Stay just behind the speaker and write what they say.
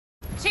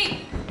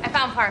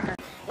found Parker.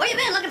 Where you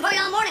been? Looking for you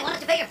all morning. Why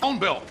don't you pay your Phone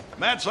bill.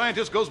 Mad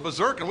scientist goes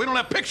berserk and we don't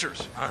have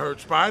pictures. I heard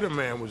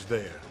Spider-Man was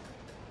there.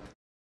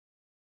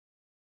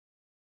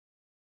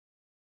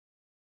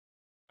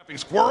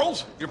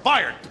 Squirrels? You're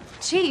fired.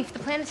 Chief, the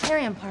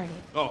planetarium party.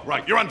 Oh,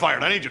 right. You're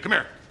unfired. I need you. Come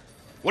here.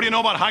 What do you know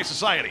about high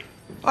society?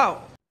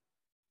 Oh.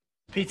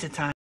 Pizza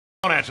time.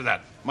 Don't answer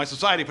that. My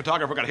society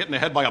photographer got hit in the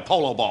head by a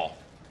polo ball.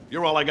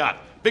 You're all I got.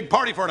 Big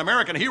party for an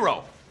American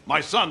hero.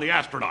 My son, the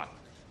astronaut.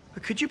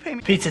 But could you pay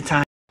me? Pizza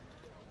time.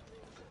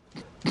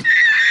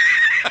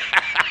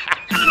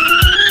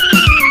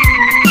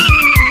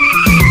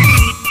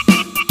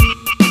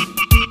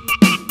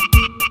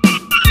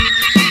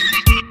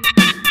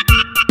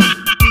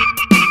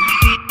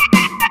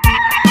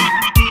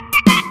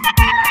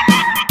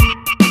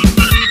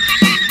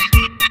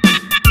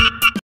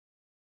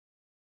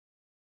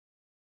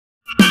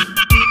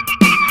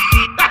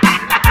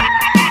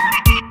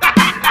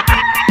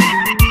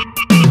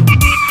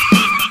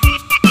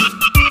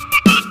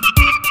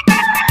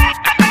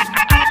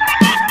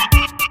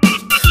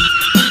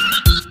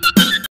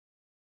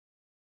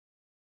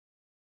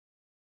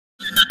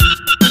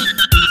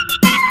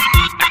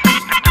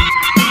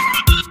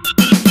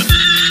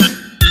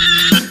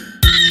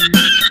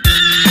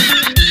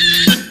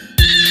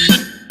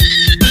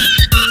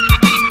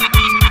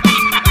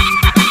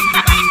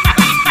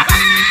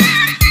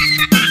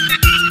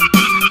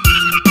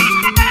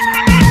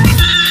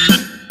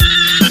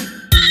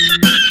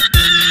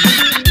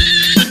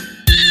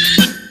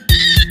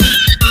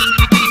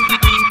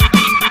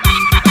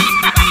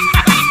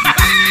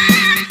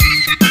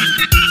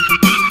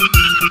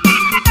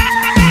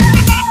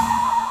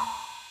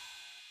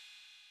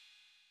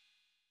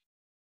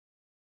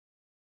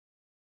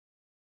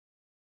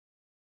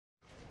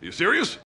 You serious?